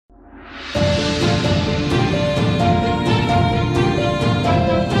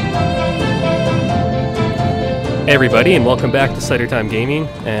Hey everybody, and welcome back to Cider Time Gaming.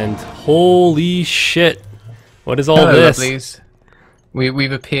 And holy shit, what is all Hello, this? Lovelies.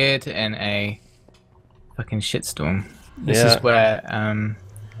 We've appeared in a fucking shitstorm. This Yeah. is where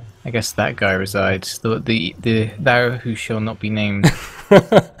I guess that guy resides. The thou who shall not be named,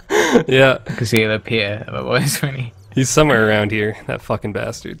 Yeah, because he'll appear otherwise when he. he's somewhere around here, that fucking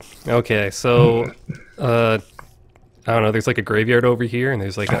bastard. Okay, so I don't know, there's like a graveyard over here, and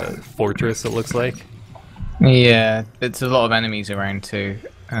there's like a fortress, it looks like. Yeah, there's a lot of enemies around too.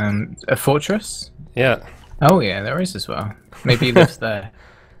 A fortress? Yeah, Oh yeah, there is as well. Maybe he lives there.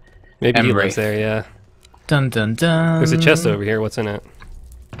 maybe he Embrace. lives there, yeah. Dun dun dun. There's a chest over here, what's in it?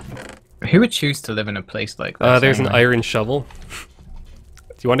 Who would choose to live in a place like that? There's an iron shovel.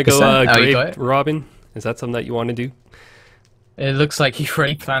 Do you want to go Oh, you grave got it? robbing? Is that something that you want to do? It looks like you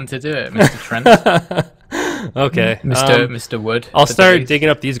already planned to do it, Mr. Trent. Okay. Mr. Wood. I'll for start days. digging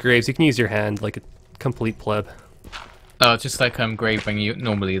up these graves. You can use your hand like a complete pleb. Oh, just like graving you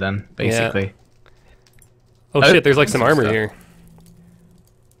normally then, basically. Oh Oh, shit, there's like some some armor stuff. here.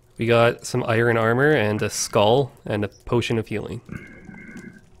 We got some iron armor and a skull and a potion of healing.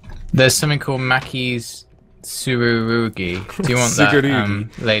 There's something called Maki's Sururugi. Do you want that,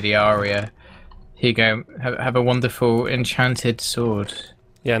 Sururugi. Lady Arya? Here you go. Have a wonderful enchanted sword,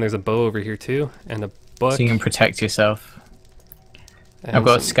 Yeah, and there's a bow over here too, and a book. so you can protect yourself. and I've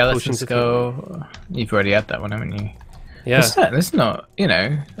got a some skeleton potions of healing. skull. You've already had that one, haven't you? Yeah, What's that? That's not,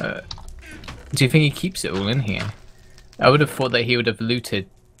 do you think he keeps it all in here? I would have thought that he would have looted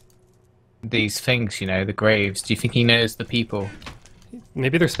these things, the graves. Do you think he knows the people?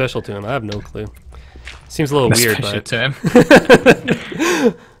 maybe they're special to him. I have no clue. Seems a little That's weird, special but to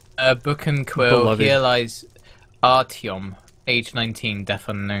him. Book and quill. Beloved. Here lies Artyom, age 19, death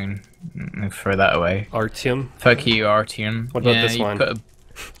unknown. Throw that away. Artyom. Fuck you, Artyom. What about yeah, this he one?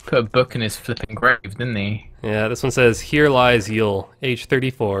 Put a book in his flipping grave, didn't he? Yeah, this one says, "Here lies Yule, age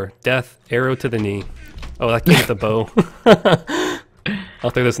 34, death, arrow to the knee." Oh, that came with the bow. I'll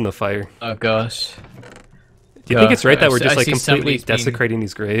throw this in the fire. Oh gosh. Do you think it's right that I we're see- just I like see completely somebody's being- desecrating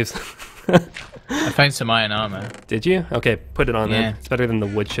these graves? I found some iron armor. Did you? Okay, put it on Yeah. then. It's better than the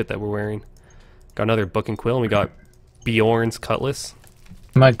wood shit that we're wearing. Got another book and quill, and we got Bjorn's cutlass.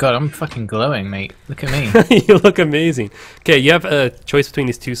 My god, I'm fucking glowing, mate. Look at me. You look amazing. Okay, you have a choice between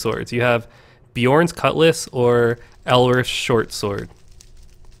these two swords. You have Bjorn's cutlass or Elrith's short sword.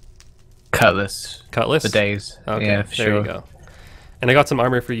 Cutlass. Cutlass? For days. Okay, Yeah, for there sure. you go. And I got some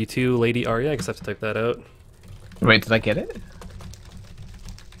armor for you too, Lady Arya. I guess I have to type that out. Wait, did I get it?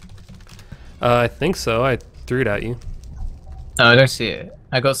 I think so. I threw it at you. Oh, I don't see it.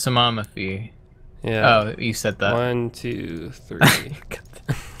 I got some armor for you. Yeah. Oh, you said that. 1, 2, 3.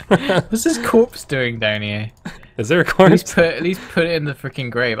 What's this corpse doing down here? Is there a At corpse? least put it in the freaking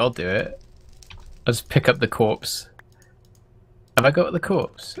grave. I'll do it. I'll just pick up the corpse. Have I got the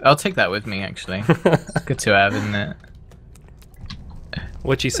corpse? I'll take that with me, actually. It's good to have, isn't it?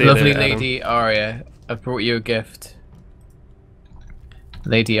 What'd you say Lovely there, Adam? Lady Arya, I've brought you a gift.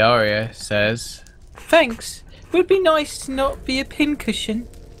 Lady Arya says, "Thanks. Would be nice to not be a pincushion."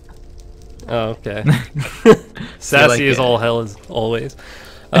 Oh, okay. Sassy like as it. all hell as always.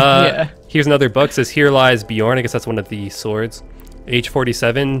 Yeah. Here's another book. Says, "Here lies Bjorn." I guess that's one of the swords. Age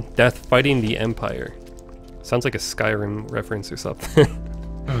 47, death fighting the Empire. Sounds like a Skyrim reference or something.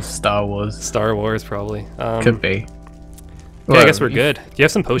 Oh, Star Wars. Star Wars, probably. Could be. Okay, I guess we're good. Do you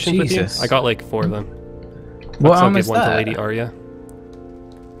have some potions with Jesus. you? I got like 4 of them. What So I'll armor give is one to that? Lady Arya.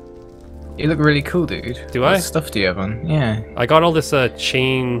 You look really cool, dude. Do What I? stuff do you have on? Yeah. I got all this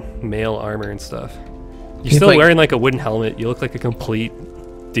chain mail armor and stuff. You're You've still like- wearing like a wooden helmet. You look like a complete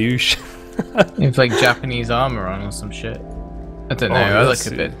douche. You have like Japanese armor on or some shit. I don't know. Oh, I look that's-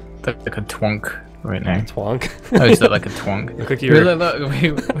 a bit like a twonk right now. Twonk. I just look like a twonk. Look like We you're...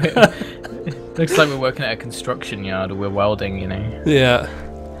 looks like we're working at a construction yard or we're welding, Yeah.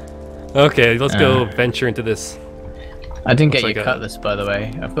 Okay, let's go venture into this. I didn't get Looks your like a- cutlass, by the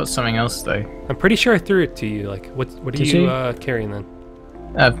way. I've got something else though. I'm pretty sure I threw it to you. Like, what are Did you you? carrying then?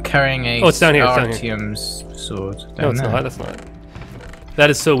 I'm carrying a Oh, it's down here, it's down here. Artyom's sword. No, it's not. That's not. That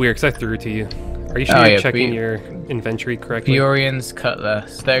is so weird because I threw it to you. Are you sure Oh, you're yeah, checking we- your inventory correctly? Bjorn's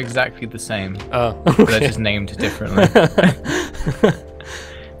cutlass. They're exactly the same. Oh, They're okay. just named differently.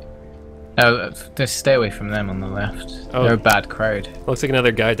 Oh, just stay away from them on the left. Oh. They're a bad crowd. Looks like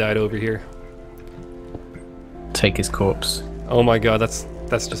another guy died over here. Take his corpse. Oh my god, that's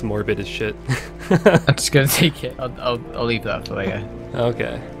just morbid as shit. I'm just gonna take it. I'll leave that for later.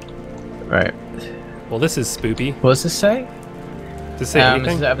 Okay. Right. Well, this is spoopy. What does this say? Does it say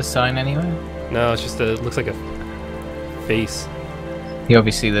anything? Does it have a sign anywhere? No, it's just it looks like a face. He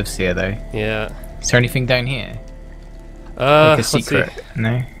obviously lives here though. Yeah. Is there anything down here? Like a let's see. secret?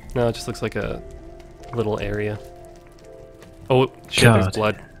 No. No, it just looks like a little area. Oh shit! God. There's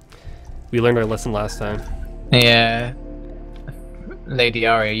blood. We learned our lesson last time. Yeah. Lady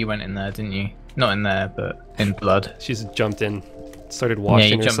Arya, you went in there, didn't you? Not in there, but in blood. She's jumped in, started Yeah,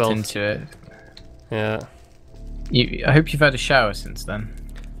 washing you herself. jumped into it. Yeah. I hope you've had a shower since then.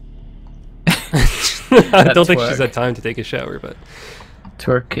 I don't think she's had time to take a shower, but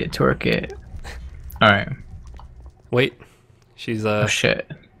Twerk it, twerk it. Alright. wait, she's Oh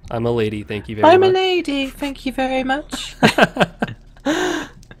shit. I'm a lady. Thank you very much. I'm a lady, thank you very much.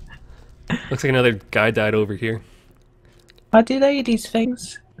 Looks like another guy died over here. I do ladies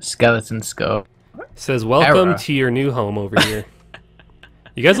things. Skeleton skull. Says welcome Error. to your new home over here.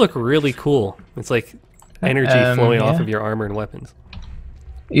 You guys look really cool. It's like energy flowing off yeah. of your armor and weapons.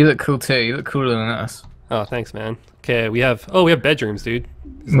 You look cool too. You look cooler than us. Oh, thanks, man. Okay, we have bedrooms, dude.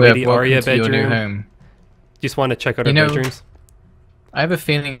 There's We have Lady welcome Arya to your new bedroom. home. Just want to check out You our know, bedrooms. I have a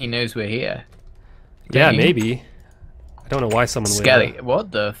feeling he knows we're here. Yeah, Don't you? maybe. I don't know why someone would. Skele.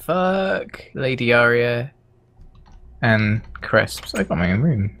 What the fuck? Lady Arya. And crisps. I got my own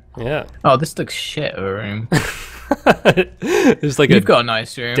room. Yeah. Oh, this looks shit of a room. There's like You've got a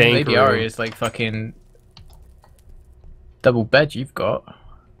nice room. dank Lady room. Arya's like fucking double bed you've got.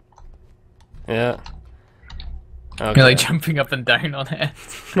 Yeah. Okay. You're like jumping up and down on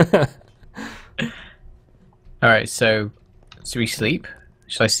it. Alright, so should we sleep?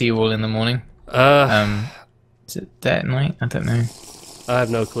 Should I see you all in the morning? Is it dead at night? I don't know. I have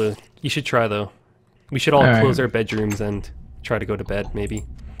no clue. You should try though. We should all Alright. close our bedrooms and try to go to bed, maybe.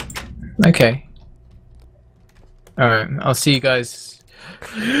 Okay. Alright, I'll see you guys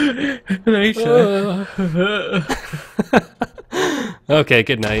later. Okay,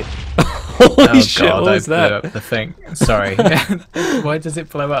 good night. Holy Oh shit, god, what I was blew that? up the thing. Sorry. Why does it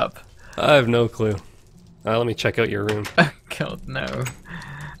blow up? I have no clue. Let me check out your room. God, no.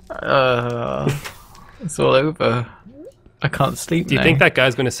 It's all over. I can't sleep Do you now. think that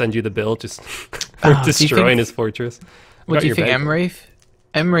guy's going to send you the bill just for Oh, do you destroying think- his fortress? What Got do you your think, bag. Emrafe?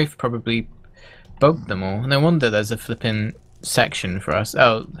 Emrafe probably bugged them all. No wonder there's a flipping section for us.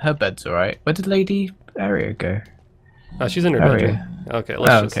 Oh, her bed's alright. Where did Lady Arya go? Oh, she's in her Arya. bedroom. Okay,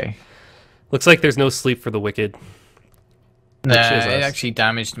 let's Oh, just... okay. Looks like there's no sleep for the wicked. No, Which is it us. actually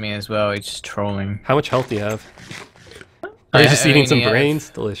damaged me as well. It's just trolling. How much health do you have? Are you just eating some only have- brains?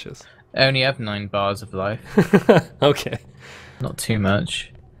 Delicious. I only have 9 bars of life. Okay. Not too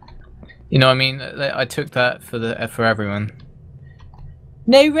much. You know what I mean? I took that for everyone.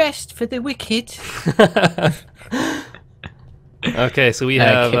 No rest for the wicked. Okay, so we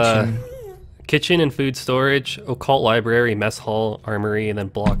have Kitchen. kitchen and food storage, occult library, mess hall, armory, and then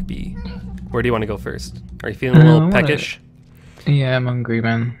block B. Where do you want to go first? Are you feeling a I little wanna- peckish? Yeah, I'm hungry,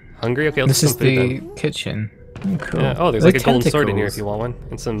 man. Hungry? Okay, let's This get is some the food then. kitchen. Oh, cool. Yeah. Oh, there's They're like a golden sword in here if tentacles. you want one.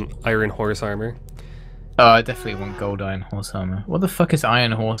 And some iron horse armor. Oh, I definitely want gold iron horse armor. What the fuck is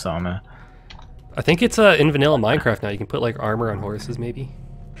iron horse armor? I think it's in vanilla Minecraft now. You can put like armor on horses maybe.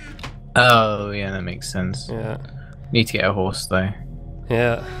 Oh, yeah, that makes sense. Yeah. Need to get a horse, though.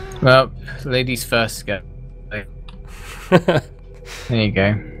 Yeah. Well, ladies first, get. There you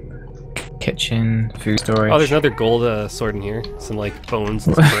go. Kitchen, food storage. Oh, there's another gold sword in here. Some like bones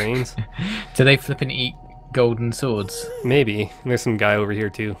and some brains. Do they flip and eat golden swords? Maybe. And there's some guy over here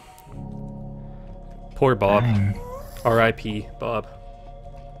too. Poor Bob. Dang. R.I.P. Bob.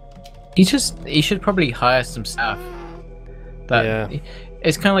 He should probably hire some staff. Yeah.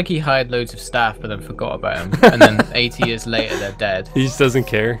 It's kind of like he hired loads of staff but then forgot about them. And then 80 years later they're dead. He just doesn't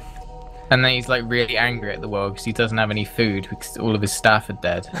care. And then he's like really angry at the world because he doesn't have any food because all of his staff are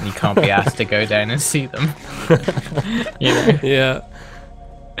dead and he can't be asked to go down and see them. You know? Yeah.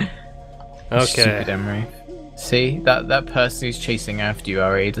 Stupid Okay. Emery. See? That person who's chasing after you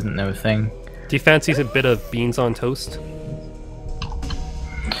already doesn't know a thing. Do you fancy a bit of beans on toast?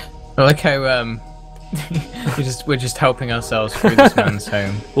 I like how we're just helping ourselves through this man's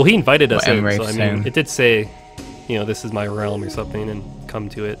home. Well, he invited us Or in, so I Emrafe's mean, home. it did say, you know, this is my realm or something, and come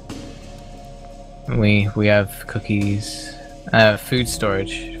to it. We have cookies, food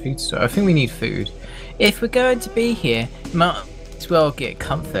storage. I think we need food. If we're going to be here, might as well get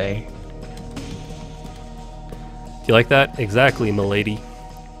comfy. Do you like that? Exactly, milady.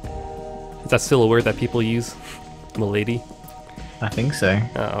 Is that still a word that people use? Milady? I think so.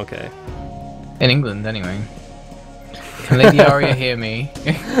 Oh, okay. In England, anyway. Can Lady Arya hear me?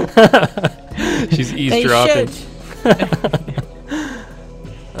 She's eavesdropping.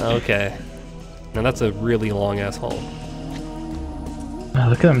 Okay. Now that's a really long ass hall. Oh,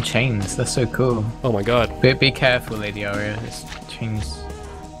 look at them chains. They're so cool. Oh my god. Be careful, Lady Arya. There's chains.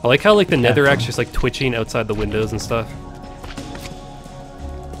 I like how like the Careful. netherrack's just like twitching outside the windows and stuff.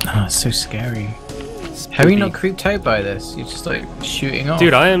 Oh, it's so scary. How are you not creeped out by this? You're just like shooting off.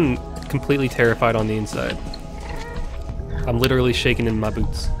 Dude, I am completely terrified on the inside. I'm literally shaking in my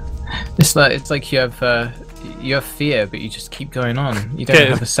boots. It's like you have fear, but you just keep going on. You don't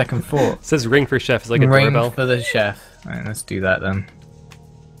have a second thought. It says ring for chef. It's like a ring doorbell. for the chef. Alright, let's do that then.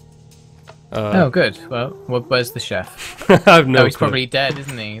 Oh, good. Well, where's the chef? I have no he's clue. probably dead,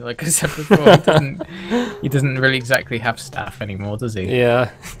 isn't he? Like I said before, he doesn't really exactly have staff anymore, does he?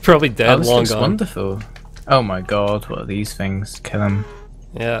 Yeah, probably dead, this long looks gone. wonderful. Oh my god, what are these things? Kill them.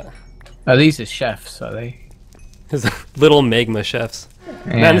 Yeah. Oh, these are chefs, are they? His little magma chefs.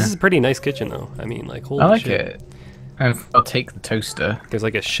 Yeah. Man, this is a pretty nice kitchen, though. I mean, like, holy I like shit. it. And I'll take the toaster. There's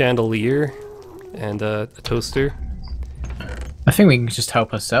like a chandelier and a toaster. I think we can just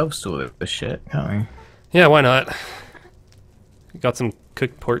help ourselves do all this shit, can't we? Yeah, why not? Got some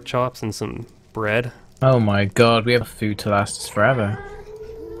cooked pork chops and some bread. Oh my god, we have food to last us forever.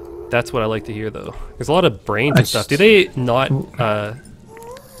 That's what I like to hear, though. There's a lot of brains and stuff. Do they not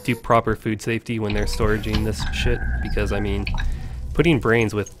do proper food safety when they're storaging this shit? Because, I mean, putting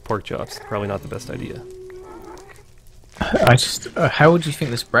brains with pork chops is probably not the best idea. How old do you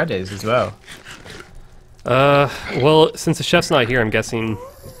think this bread is as well? Well, since the chef's not here, I'm guessing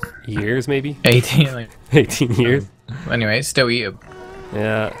years, maybe? 18, like... 18 years. Anyway, it's still eatable.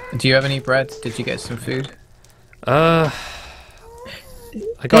 Yeah. Do you have any bread? Did you get some food? I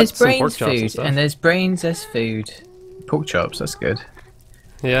got There's some brains pork chops food, and stuff. and there's brains as food. Pork chops, that's good.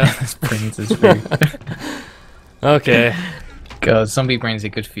 Yeah. There's brains as food. Okay. God, zombie brains are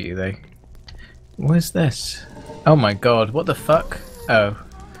good for you, though. What is this? Oh my god, what the fuck? Oh.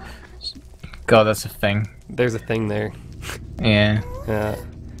 God, that's a thing. There's a thing there. Yeah. Yeah.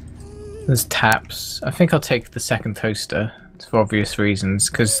 There's taps. I think I'll take the second toaster for obvious reasons,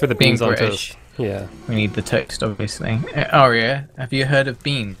 because For the being beans on British, toast. Yeah. we need the toast, obviously. Arya, have you heard of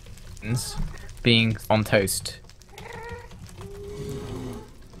beans being on toast?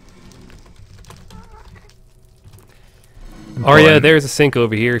 Arya, there's a sink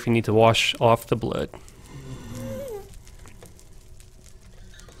over here if you need to wash off the blood.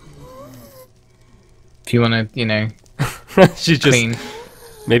 If you want to, you know, She's just clean.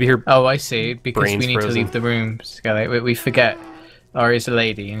 maybe her. Oh, I see. Because brain's we need to frozen. leave the room, Skele. We forget Arya's a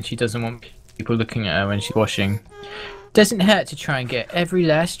lady and she doesn't want people looking at her when she's washing. Doesn't hurt to try and get every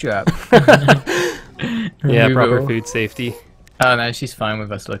last drop. Yeah, proper Rule. food safety. Oh no, she's fine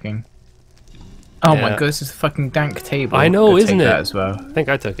with us looking. Oh my Yeah. god, this is a fucking dank table. I know, Go take isn't that it? as well. I think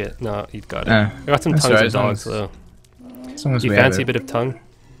I took it. No, you got it. Oh, I got some that's tongues alright, of as long dogs, as- though. As long as You we have fancy a it. bit of tongue?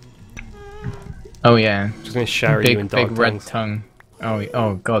 Oh yeah, Just gonna shower you in big dog red tongues. tongue.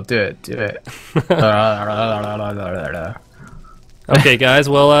 Oh god, do it. Okay, guys.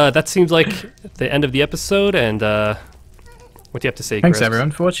 Well, that seems like the end of the episode. And what do you have to say, Thanks Chris? everyone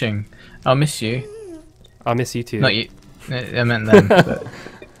for watching. I'll miss you. I'll miss you too. Not you. I meant them. But...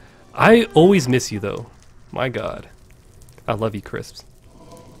 I always miss you, though. My God, I love you, Crisps.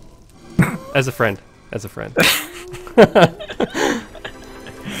 As a friend. As a friend.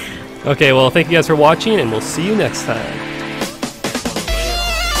 Okay, well, thank you guys for watching, and we'll see you next time.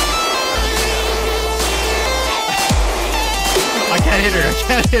 I can't hit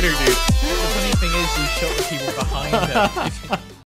her, dude. The funny thing is, you shot the people behind her.